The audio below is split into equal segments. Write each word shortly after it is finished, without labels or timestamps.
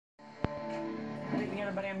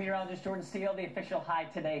everybody. I'm meteorologist Jordan Steele. The official high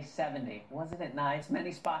today, 70. Wasn't it nice?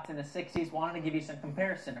 Many spots in the 60s. Wanted to give you some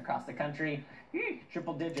comparison across the country.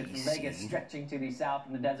 Triple digits in Vegas, stretching to the south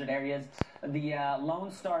in the desert areas. The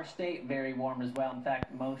Lone Star State, very warm as well. In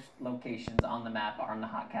fact, most locations on the map are in the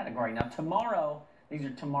hot category. Now, tomorrow, these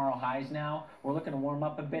are tomorrow highs now. We're looking to warm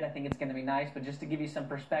up a bit. I think it's going to be nice. But just to give you some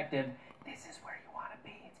perspective, this is where you want to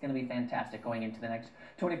be. It's going to be fantastic going into the next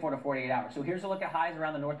 24 to 48 hours. So here's a look at highs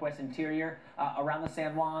around the northwest interior, around the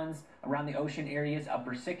San Juans, around the ocean areas,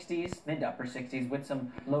 upper 60s, mid to upper 60s, with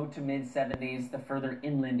some low to mid 70s the further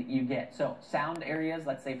inland you get. So sound areas,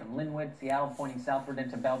 let's say from Linwood, Seattle, pointing southward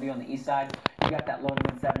into Bellevue on the east side, you got that low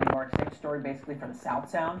to mid 70 mark. Same story basically for the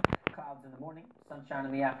south sound. Clouds in the morning, sunshine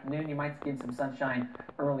in the afternoon. You might get some sunshine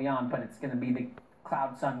early on, but it's going to be the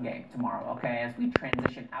cloud-sun game tomorrow, okay, as we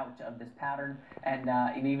transition out of this pattern, and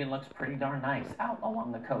it even looks pretty darn nice out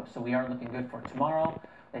along the coast, so we are looking good for tomorrow.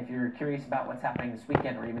 If you're curious about what's happening this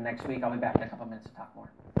weekend or even next week, I'll be back in a couple minutes to talk more.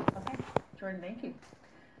 Okay, Jordan, thank you.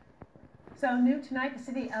 So new tonight, the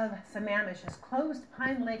city of Sammamish has closed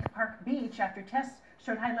Pine Lake Park Beach after tests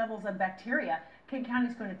showed high levels of bacteria. King County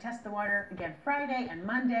is going to test the water again Friday and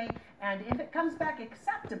Monday, and if it comes back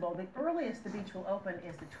acceptable, the earliest the beach will open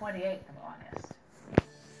is the 28th of August.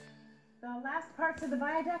 The last parts of the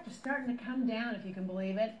viaduct are starting to come down, if you can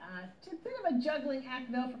believe it. It's a bit of a juggling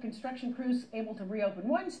act, though, for construction crews able to reopen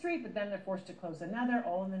one street, but then they're forced to close another,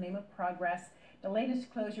 all in the name of progress. The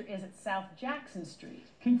latest closure is at South Jackson Street.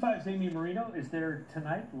 King 5's Amy Marino is there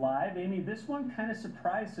tonight live. Amy, this one kind of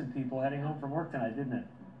surprised some people heading home from work tonight, didn't it?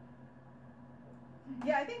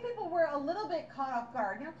 Yeah, I think people were a little bit caught off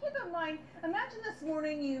guard. Now, keep in mind, imagine this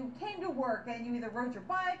morning you came to work and you either rode your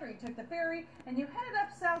bike or you took the ferry and you headed up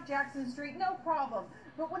South Jackson Street, no problem.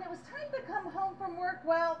 But when it was time to come home from work,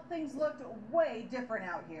 well, things looked way different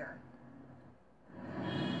out here.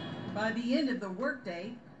 By the end of the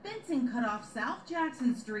workday, fencing cut off South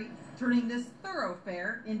Jackson Street, turning this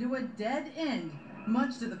thoroughfare into a dead end,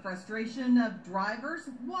 much to the frustration of drivers,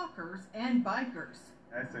 walkers, and bikers.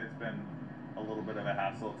 I'd say it's been a little bit of a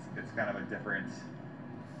hassle. It's kind of a different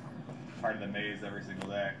part of the maze every single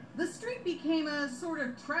day. The street became a sort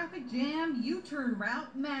of traffic jam, U-turn route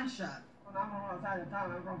mashup.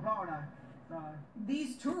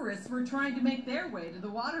 These tourists were trying to make their way to the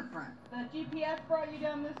waterfront. The GPS brought you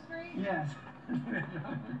down this street? Yes.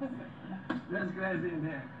 That's crazy in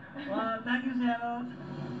there. Well, thank you, Seattle.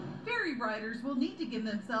 Ferry riders will need to give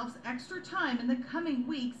themselves extra time in the coming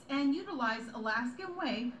weeks and utilize Alaskan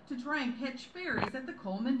Way to try and catch ferries at the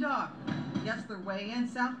Coleman Dock. Yestler Way and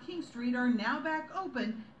South King Street are now back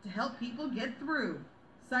open to help people get through.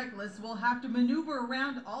 Cyclists will have to maneuver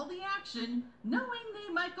around all the action, knowing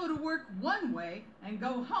they might go to work one way and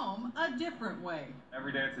go home a different way.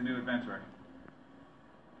 Every day it's a new adventure.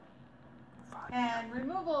 And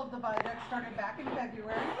removal of the viaduct started back in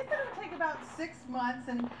February. It's going to take about 6 months,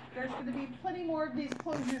 and there's going to be plenty more of these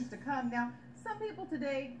closures to come. Now, some people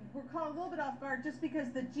today were caught a little bit off guard just because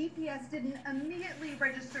the GPS didn't immediately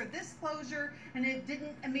register this closure, and it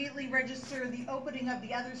didn't immediately register the opening of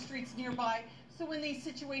the other streets nearby. So when these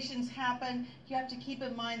situations happen, you have to keep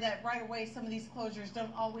in mind that right away some of these closures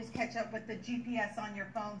don't always catch up with the GPS on your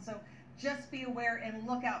phone. So just be aware and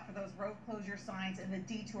look out for those road closure signs and the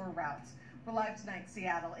detour routes. For Live Tonight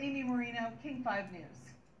Seattle, Amy Marino, King 5 News.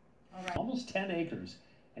 All right. Almost 10 acres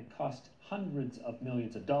and cost hundreds of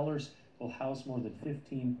millions of dollars, will house more than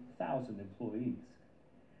 15,000 employees.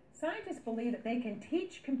 Scientists believe that they can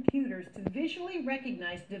teach computers to visually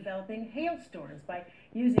recognize developing hailstorms by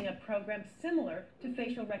using a program similar to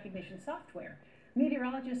facial recognition software.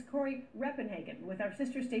 Meteorologist Corey Reppenhagen with our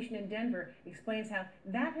sister station in Denver explains how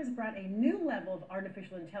that has brought a new level of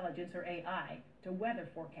artificial intelligence, or AI, to weather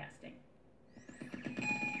forecasting.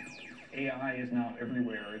 AI is now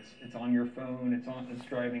everywhere. It's on your phone. It's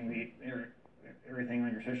driving everything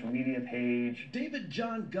on your social media page. David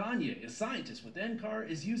John Gagne, a scientist with NCAR,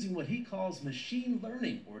 is using what he calls machine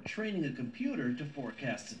learning, or training a computer to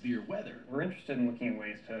forecast severe weather. We're interested in looking at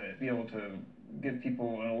ways to be able to give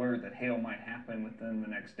people an alert that hail might happen within the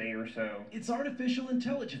next day or so. It's artificial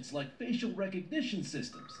intelligence like facial recognition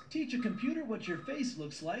systems. Teach a computer what your face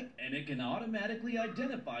looks like, and it can automatically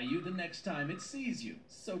identify you the next time it sees you.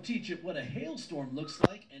 So teach it what a hailstorm looks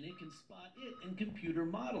like, and it can spot it in computer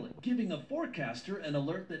modeling, giving a forecaster an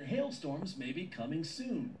alert that hailstorms may be coming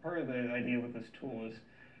soon. Part of the idea with this tool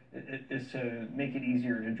is to make it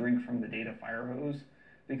easier to drink from the data fire hose,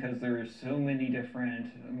 because there's so many different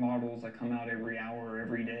models that come out every hour,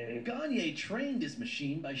 every day. Gagne trained his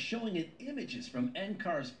machine by showing it images from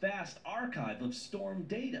NCAR's vast archive of storm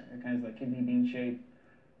data. It kind of like kidney bean shape,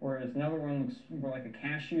 whereas another one looks more like a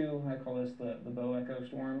cashew. I call this the bow echo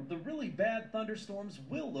storm. The really bad thunderstorms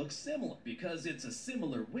will look similar because it's a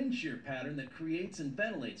similar wind shear pattern that creates and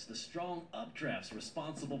ventilates the strong updrafts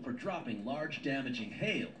responsible for dropping large damaging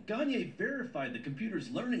hail. Gagne verified the computer's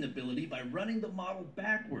learning ability by running the model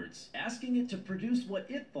backwards, asking it to produce what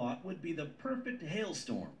it thought would be the perfect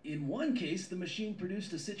hailstorm. In one case, the machine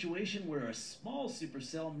produced a situation where a small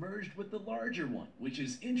supercell merged with the larger one, which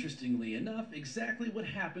is interestingly enough exactly what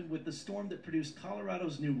happened with the storm that produced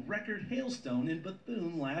Colorado's new record hailstone in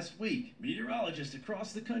Bethune last week. Meteorologists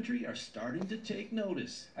across the country are starting to take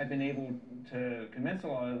notice. I've been able to convince a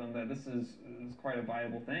lot of them that this is quite a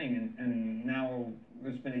viable thing, and now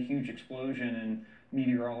there's been a huge explosion in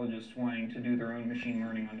meteorologists wanting to do their own machine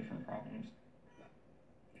learning on different problems.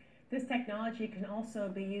 This technology can also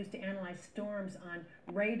be used to analyze storms on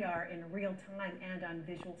radar in real time and on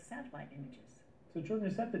visual satellite images. So Jordan,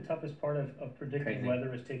 is that the toughest part of predicting Crazy.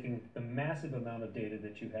 weather, is taking the massive amount of data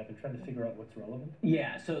that you have and trying to figure out what's relevant?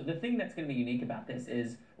 Yeah, so the thing that's going to be unique about this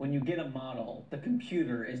is when you get a model, the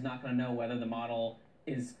computer is not going to know whether the model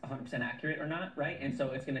is 100% accurate or not, right? And so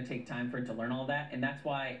it's going to take time for it to learn all that, and that's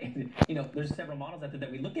why, you know, there's several models out there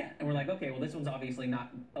that we look at, and we're like, okay, well, this one's obviously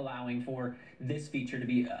not allowing for this feature to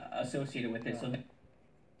be associated with it. So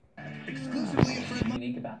Exclusively a friend.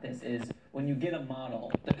 unique about this is when you get a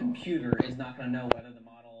model, the computer is not going to know whether the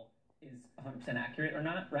model is 100% accurate or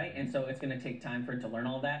not, right? And so it's going to take time for it to learn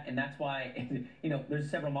all that, and that's why, you know,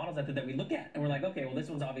 there's several models out there that we look at, and we're like, okay, well, this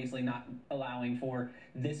one's obviously not allowing for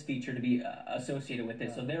this feature to be associated with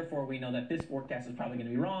it, so therefore we know that this forecast is probably going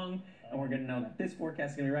to be wrong, and we're going to know that this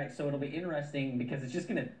forecast is going to be right, so it'll be interesting because it's just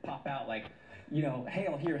going to pop out like, you know,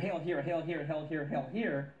 hail here, hail here, hail here, hail here, hail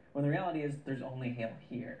here, when the reality is there's only hail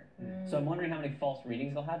here. So I'm wondering how many false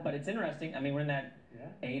readings they'll have, but it's interesting. I mean, we're in that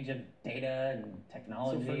age of data and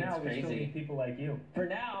technology. So for now, it's we crazy. still need people like you. For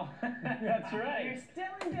now, that's right. You're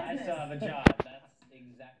still in I business. still have a job. That's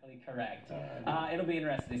exactly correct. It'll be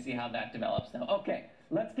interesting to see how that develops, though. Okay,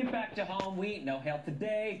 let's get back to home. No hail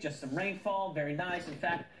today, just some rainfall. Very nice. In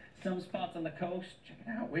fact, some spots on the coast. Check it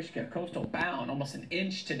out. Wishka coastal bound, almost an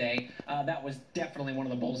inch today. That was definitely one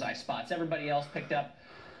of the bullseye spots. Everybody else picked up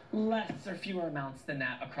less or fewer amounts than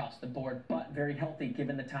that across the board, but very healthy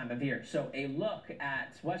given the time of year. So a look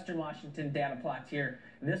at Western Washington data plots here.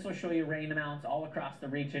 This will show you rain amounts all across the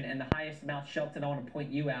region, and the highest amount, Shelton, I want to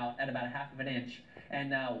point you out at about 1/2 inch.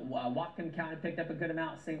 And Whatcom County picked up a good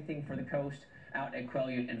amount. Same thing for the coast out at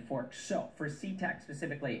Quileute and Forks. So for SeaTac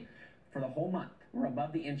specifically, for the whole month, we're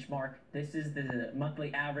above the inch mark. This is the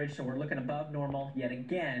monthly average, so we're looking above normal yet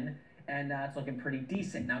again. And it's looking pretty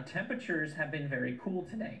decent. Now, temperatures have been very cool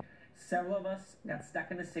today. Several of us got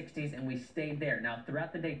stuck in the 60s, and we stayed there. Now,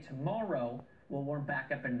 throughout the day tomorrow, we'll warm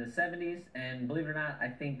back up into the 70s, and believe it or not, I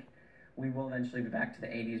think we will eventually be back to the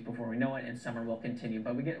 80s before we know it, and summer will continue.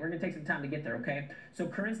 But we're going to take some time to get there, okay? So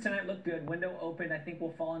currents tonight look good. Window open. I think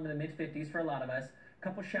we'll fall into the mid-50s for a lot of us.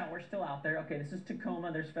 Couple showers still out there. Okay, this is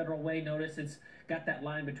Tacoma. There's Federal Way. Notice it's got that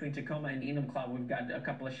line between Tacoma and Enumclaw. We've got a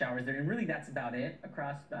couple of showers there. And really, that's about it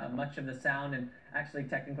across much of the Sound and actually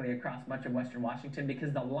technically across much of Western Washington,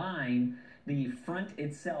 because the line, the front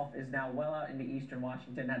itself, is now well out into Eastern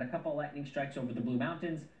Washington. Had a couple of lightning strikes over the Blue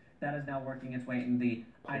Mountains. That is now working its way in the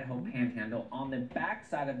Idaho Panhandle. On the back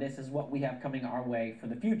side of this is what we have coming our way for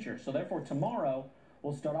the future. So therefore, tomorrow,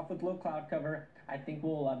 we'll start off with low cloud cover. I think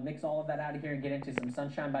we'll mix all of that out of here and get into some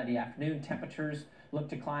sunshine by the afternoon. Temperatures look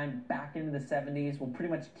to climb back into the 70s. We'll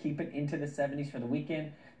pretty much keep it into the 70s for the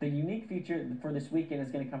weekend. The unique feature for this weekend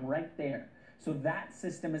is going to come right there. So that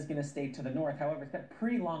system is going to stay to the north. However, it's got a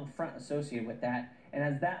pretty long front associated with that. And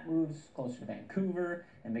as that moves closer to Vancouver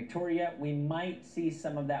and Victoria, we might see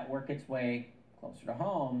some of that work its way closer to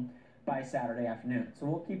home by Saturday afternoon. So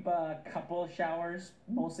we'll keep a couple of showers,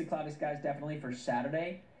 mostly cloudy skies definitely for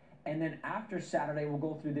Saturday. And then after Saturday, we'll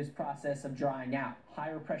go through this process of drying out,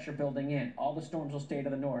 higher pressure building in. All the storms will stay to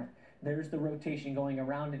the north. There's the rotation going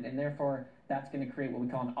around it, and therefore that's going to create what we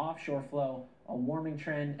call an offshore flow, a warming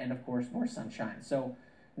trend, and of course more sunshine. So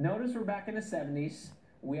notice we're back in the 70s.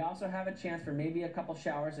 We also have a chance for maybe a couple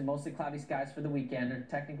showers and mostly cloudy skies for the weekend, or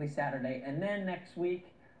technically Saturday. And then next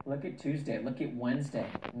week, look at Tuesday, look at Wednesday,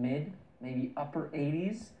 mid, maybe upper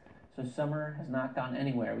 80s. So summer has not gone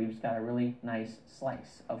anywhere. We've just got a really nice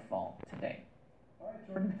slice of fall today. All right,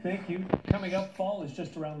 Jordan, thank you. Coming up, fall is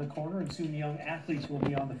just around the corner, and soon young athletes will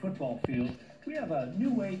be on the football field. We have a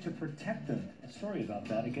new way to protect them. A story about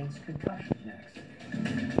that against concussion next.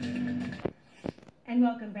 And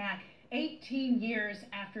welcome back. 18 years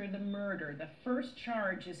after the murder, the first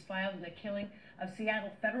charge is filed in the killing of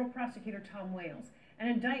Seattle federal prosecutor Tom Wales. An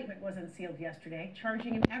indictment was unsealed yesterday,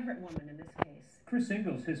 charging an Everett woman in this case. Chris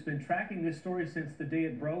Ingalls has been tracking this story since the day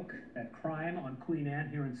it broke, that crime on Queen Anne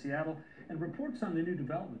here in Seattle, and reports on the new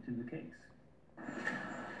development in the case.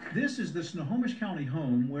 This is the Snohomish County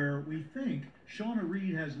home where we think Shauna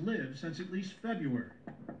Reed has lived since at least February.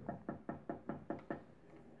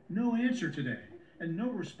 No answer today, and no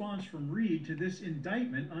response from Reed to this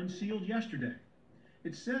indictment unsealed yesterday.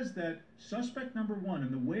 It says that suspect number 1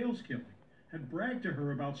 in the Wales killing had bragged to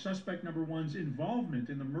her about suspect number 1's involvement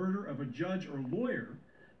in the murder of a judge or lawyer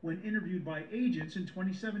when interviewed by agents in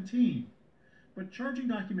 2017. But charging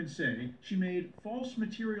documents say she made false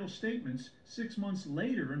material statements 6 months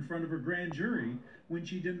later in front of a grand jury when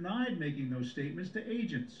she denied making those statements to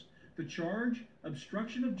agents. The charge,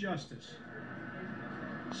 obstruction of justice.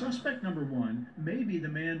 Suspect number 1 may be the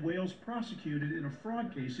man Wales prosecuted in a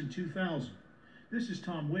fraud case in 2000. This is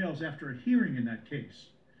Tom Wales after a hearing in that case.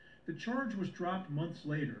 The charge was dropped months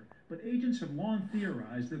later, but agents have long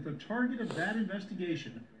theorized that the target of that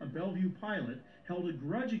investigation, a Bellevue pilot, held a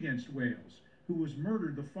grudge against Wales, who was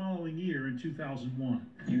murdered the following year in 2001.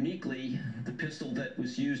 Uniquely, the pistol that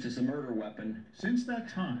was used as a murder weapon. Since that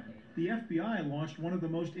time, the FBI launched one of the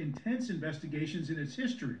most intense investigations in its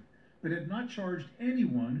history, but had not charged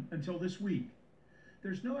anyone until this week.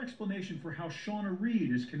 There's no explanation for how Shauna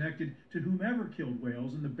Reed is connected to whomever killed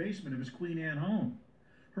Wales in the basement of his Queen Anne home.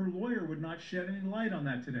 Her lawyer would not shed any light on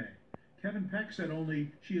that today. Kevin Peck said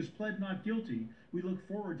only, she has pled not guilty. We look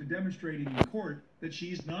forward to demonstrating in court that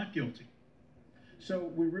she's not guilty. So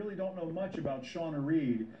we really don't know much about Shauna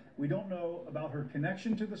Reed. We don't know about her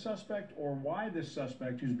connection to the suspect or why this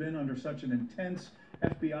suspect, who's been under such an intense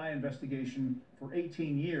FBI investigation for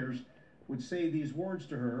 18 years, would say these words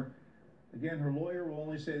to her. Again, her lawyer will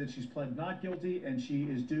only say that she's pled not guilty and she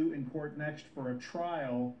is due in court next for a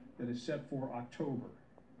trial that is set for October.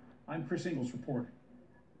 I'm Chris Ingalls reporting.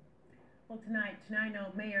 Well, tonight,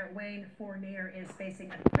 Tenino Mayor Wayne Fournier is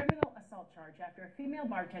facing a criminal assault charge after a female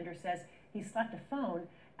bartender says he slapped a phone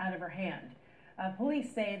out of her hand.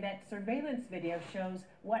 Police say that surveillance video shows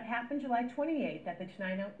what happened July 28th at the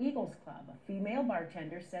Tenino Eagles Club. A female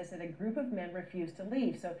bartender says that a group of men refused to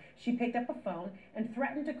leave, so she picked up a phone and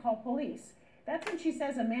threatened to call police. That's when she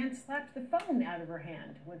says a man slapped the phone out of her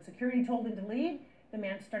hand. When security told him to leave, the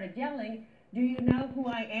man started yelling, "Do you know who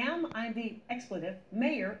I am? I'm the expletive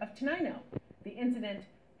mayor of Tenino." The incident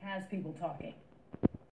has people talking.